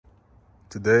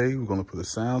Today, we're gonna put a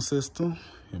sound system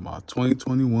in my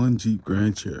 2021 Jeep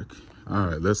Grand Cherokee. All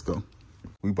right, let's go.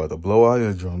 We about to blow our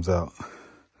eardrums out.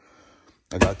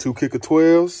 I got two Kicker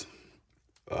 12s.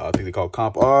 I think they're called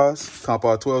CompRs.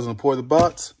 CompR 12s in the ported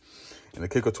box, and the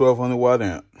Kicker 1200 watt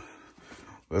amp.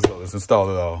 Let's go, let's install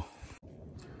it all.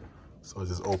 So I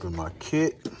just open my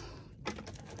kit.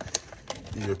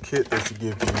 In your kit, they should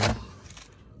give you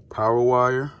power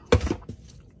wire,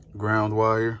 ground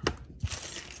wire,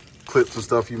 clips and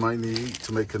stuff you might need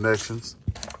to make connections.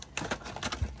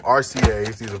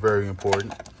 RCAs, these are very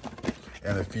important.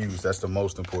 And a fuse, that's the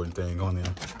most important thing on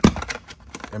there.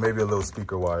 And maybe a little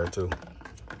speaker wire too.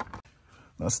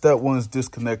 Now step one is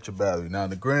disconnect your battery. Now in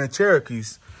the Grand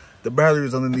Cherokees, the battery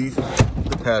is underneath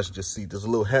the passenger seat. There's a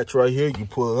little hatch right here. You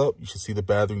pull it up, you should see the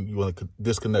battery. You want to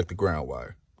disconnect the ground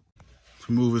wire. To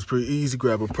remove it's pretty easy.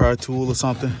 Grab a pry tool or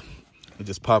something and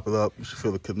just pop it up. You should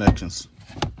feel the connections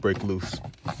break loose.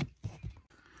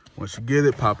 Once you get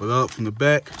it, pop it up from the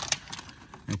back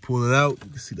and pull it out.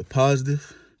 You can see the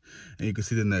positive and you can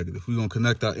see the negative. We're gonna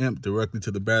connect our amp directly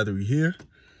to the battery here.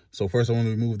 So first I want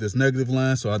to remove this negative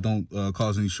line so I don't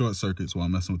cause any short circuits while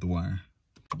I'm messing with the wire.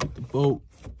 Get the bolt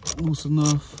loose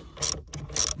enough.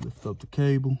 Lift up the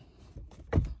cable.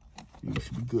 You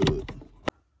should be good.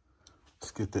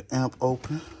 Let's get the amp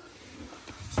open.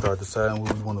 Start deciding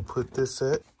where we want to put this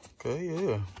at. Okay,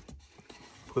 yeah.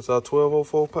 Puts out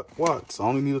 1204 watts. I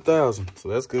only need 1,000, so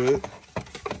that's good.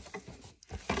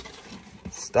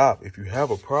 Stop. If you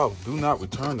have a problem, do not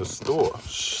return to store.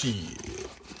 Shit.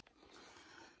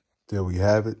 There we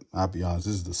have it. I'll be honest,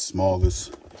 this is the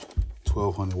smallest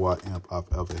 1200 watt amp I've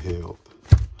ever held.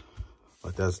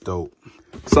 But that's dope.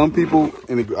 Some people,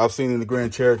 I've seen in the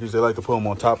Grand Cherokees, they like to put them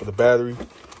on top of the battery,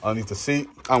 underneath the seat.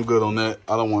 I'm good on that.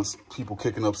 I don't want people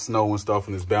kicking up snow and stuff,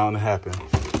 and it's bound to happen.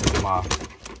 Into my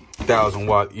 1,000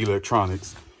 watt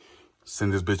electronics.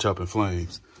 Send this bitch up in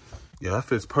flames. Yeah, that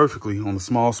fits perfectly on the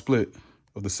small split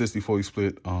of the 60/40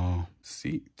 split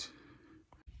seat.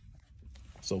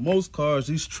 So most cars,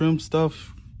 these trim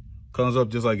stuff comes up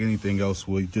just like anything else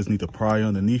where you just need to pry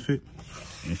underneath it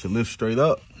and it should lift straight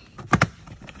up.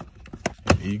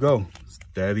 There you go. It's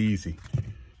that easy.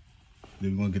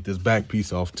 Then we're gonna get this back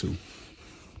piece off too.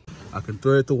 I can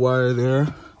thread the wire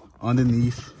there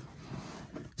underneath.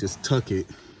 Just tuck it.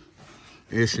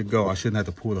 It should go. I shouldn't have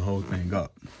to pull the whole thing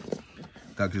up.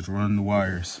 I just run the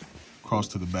wires across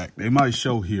to the back. They might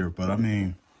show here, but I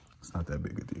mean, it's not that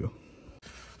big a deal.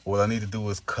 What I need to do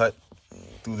is cut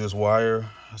through this wire.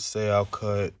 Say I'll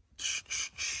cut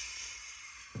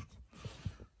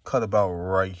about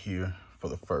right here for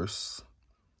the first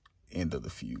end of the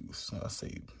fuse. I'll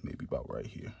say maybe about right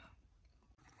here.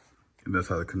 And that's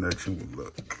how the connection would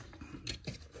look.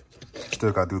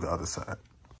 Still gotta do the other side.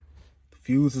 The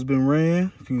fuse has been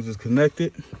ran, fuse is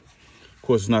connected. Of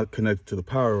course, it's not connected to the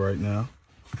power right now,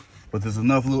 but there's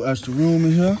enough little extra room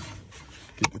in here.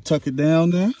 Get to tuck it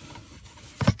down there.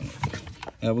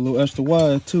 Have a little extra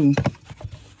wire too,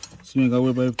 so you ain't gotta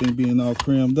worry about everything being all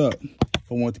crammed up. If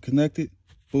I want to connect it,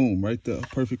 boom, right there,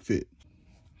 perfect fit.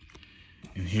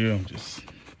 And here I'm just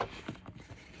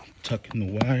tucking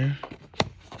the wire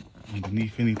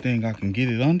underneath anything I can get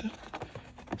it under,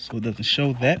 so it doesn't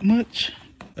show that much.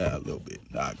 A little bit.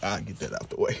 I'll get that out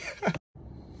the way.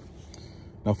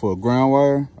 Now for a ground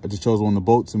wire, I just chose one of the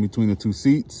bolts in between the two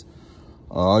seats.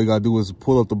 All you gotta do is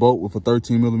pull up the bolt with a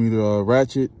 13mm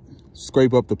ratchet,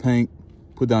 scrape up the paint,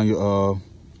 put down your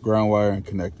ground wire and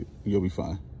connect it. You'll be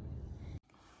fine.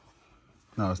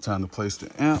 Now it's time to place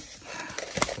the amp.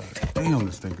 Damn,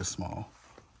 this thing is small.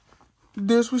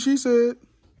 That's what she said.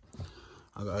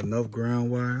 I got enough ground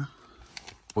wire.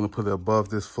 I'm gonna put it above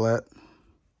this flat.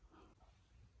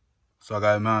 So I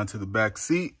got it mounted to the back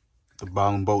seat. The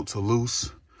bottom bolts are loose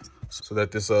so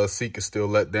that this seat is still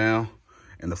let down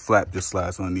and the flap just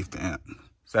slides underneath the amp.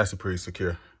 It's actually pretty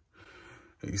secure.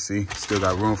 You see, still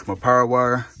got room for my power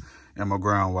wire and my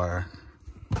ground wire.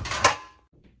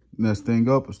 Next thing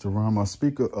up is to run my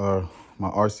speaker, my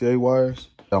RCA wires.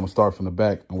 I'm gonna start from the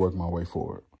back and work my way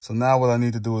forward. So now what I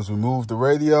need to do is remove the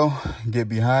radio, get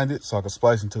behind it so I can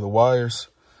splice into the wires,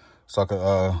 so I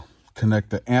can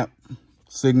connect the amp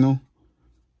signal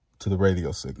to the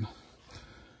radio signal.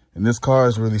 And this car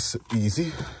is really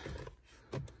easy.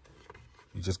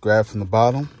 You just grab from the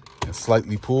bottom and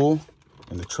slightly pull,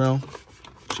 and the trim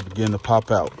should begin to pop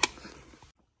out.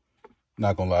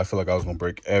 Not gonna lie, I feel like I was gonna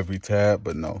break every tab,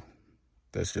 but no.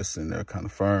 That's just in there kind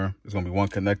of firm. There's gonna be one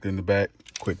connector in the back.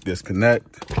 Quick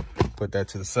disconnect. Put that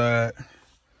to the side.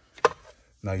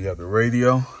 Now you have the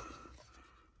radio.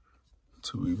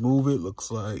 To remove it, looks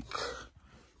like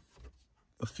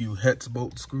a few hex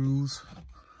bolt screws.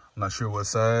 I'm not sure what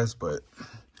size, but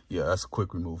yeah, that's a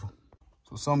quick removal.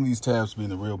 So some of these tabs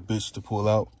being a real bitch to pull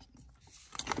out.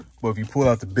 But if you pull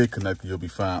out the big connector, you'll be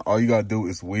fine. All you gotta do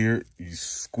is weird. You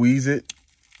squeeze it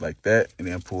like that and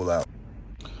then pull out.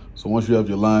 So once you have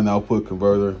your line output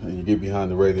converter and you get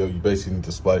behind the radio, you basically need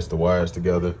to splice the wires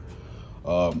together.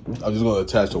 I'm just gonna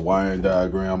attach a wiring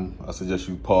diagram. I suggest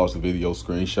you pause the video,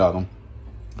 screenshot them,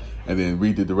 and then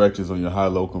read the directions on your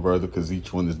high-low converter because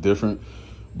each one is different.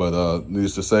 But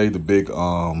needless to say, the big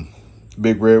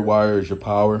red wire is your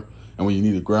power. And when you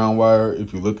need a ground wire,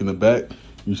 if you look in the back,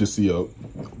 you should see a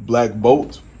black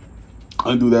bolt.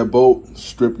 Undo that bolt,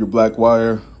 strip your black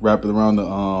wire, wrap it around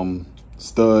the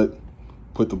stud,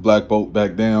 put the black bolt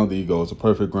back down. There you go. It's a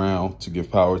perfect ground to give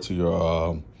power to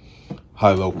your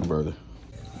high-low converter.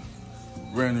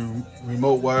 Ran the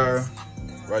remote wire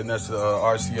right next to the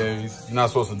RCAs. You're not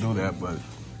supposed to do that, but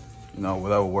you know,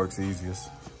 whatever works easiest.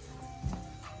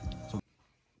 So,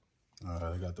 all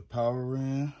right, I got the power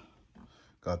in,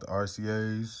 got the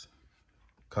RCAs.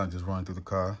 Kind of just run through the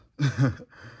car.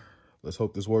 Let's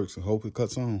hope this works and hope it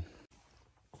cuts on.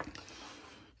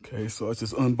 Okay, so I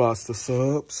just unboxed the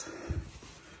subs.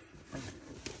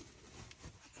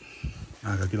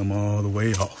 I gotta get them all the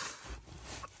way off.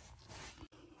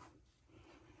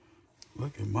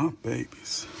 Look at my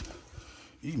babies.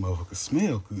 These motherfuckers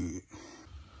smell good.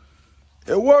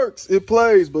 It works, it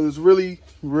plays, but it's really,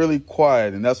 really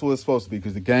quiet. And that's what it's supposed to be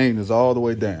because the gain is all the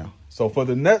way down. So for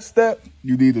the next step,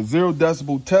 you need a 0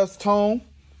 decibel test tone.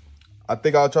 I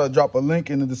think I'll try to drop a link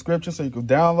in the description so you can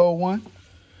download one.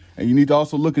 And you need to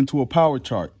also look into a power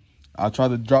chart. I'll try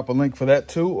to drop a link for that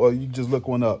too, or you can just look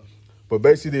one up. But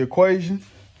basically the equation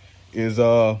is, you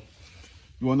wanna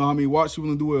know how many watts you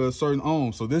wanna do at a certain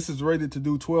ohm. So this is rated to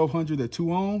do 1200 at 2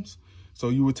 ohms. So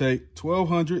you would take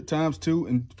 1200 times 2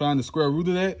 and find the square root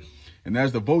of that. And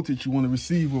that's the voltage you wanna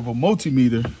receive with a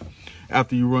multimeter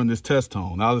after you run this test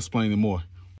tone. I'll explain it more.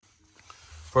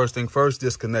 First thing first,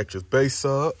 disconnect your base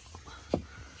sub.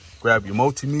 Grab your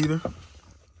multimeter,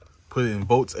 put it in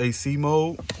volts AC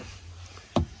mode,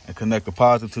 and connect the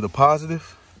positive to the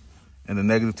positive and the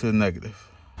negative to the negative.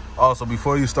 Also,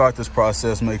 before you start this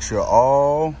process, make sure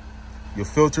all your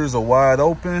filters are wide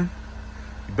open.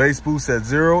 Your bass boost at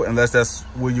 0, unless that's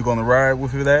where you're gonna ride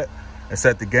with it at, and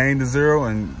set the gain to 0,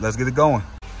 and let's get it going.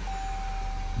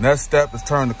 Next step is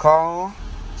turn the car on.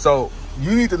 So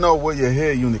you need to know where your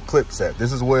head unit clips at.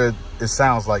 This is where it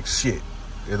sounds like shit.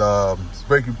 It's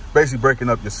basically breaking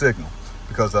up your signal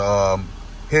because the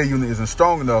head unit isn't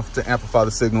strong enough to amplify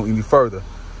the signal any further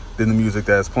than the music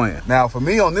that's playing. Now for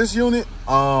me on this unit,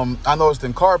 I noticed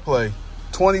in CarPlay,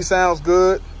 20 sounds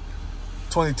good.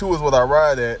 22 is what I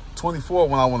ride at. 24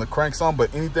 when I want to crank some,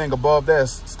 but anything above that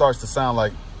starts to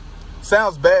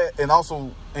sounds bad. And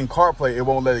also in CarPlay, it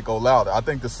won't let it go louder. I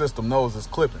think the system knows it's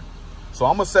clipping. So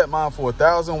I'm gonna set mine for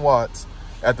 1000 watts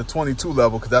at the 22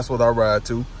 level because that's what I ride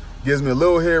to. Gives me a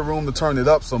little headroom to turn it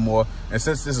up some more. And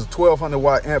since this is 1200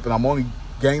 watt amp and I'm only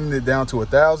gaining it down to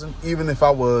 1000, even if I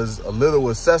was a little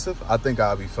excessive, I think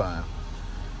I'll be fine.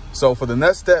 So for the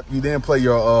next step, you then play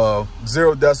your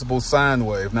 0 decibel sine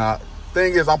wave. Now,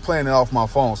 thing is, I'm playing it off my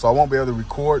phone, so I won't be able to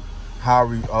record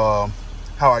how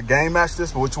I gain match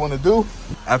this. But what you want to do,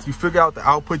 after you figure out the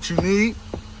output you need,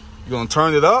 you're gonna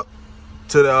turn it up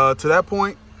to that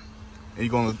point, and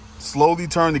you're gonna slowly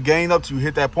turn the gain up till you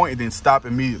hit that point, and then stop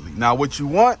immediately. Now, what you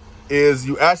want is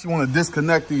you actually want to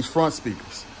disconnect these front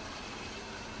speakers.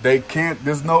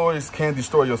 This noise can't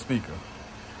destroy your speaker.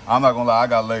 I'm not gonna lie, I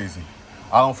got lazy.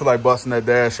 I don't feel like busting that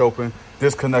dash open,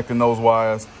 disconnecting those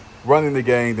wires, running the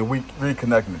gain, then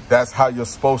reconnecting it. That's how you're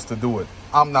supposed to do it.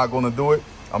 I'm not gonna do it.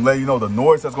 I'm letting you know the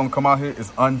noise that's gonna come out here is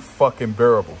unfucking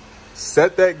bearable.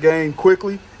 Set that gain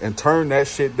quickly and turn that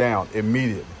shit down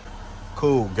immediately.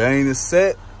 Cool, gain is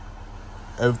set.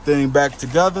 Everything back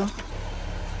together.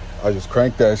 I just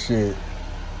cranked that shit.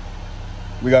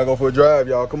 We gotta go for a drive,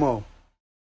 y'all, come on.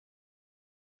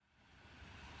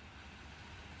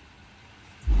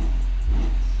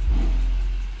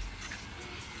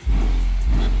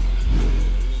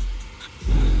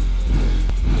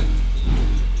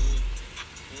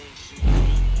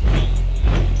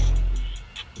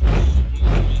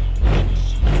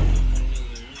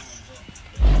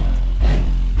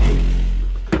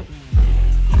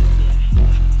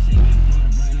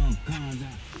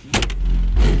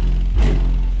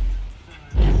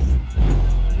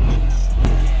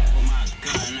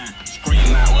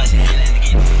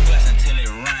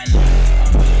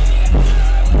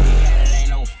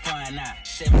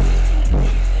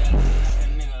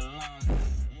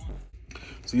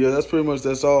 So yeah,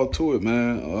 that's all to it,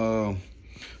 man.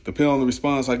 depending on the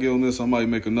response I get on this, I might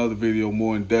make another video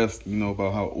more in depth, you know,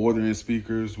 about how ordering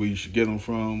speakers, where you should get them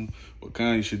from, what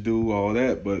kind you should do, all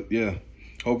that. But yeah,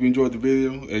 hope you enjoyed the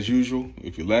video. As usual,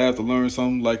 if you laughed or learned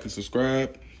something, like and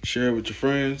subscribe, share it with your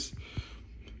friends.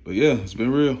 But yeah, it's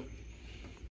been real.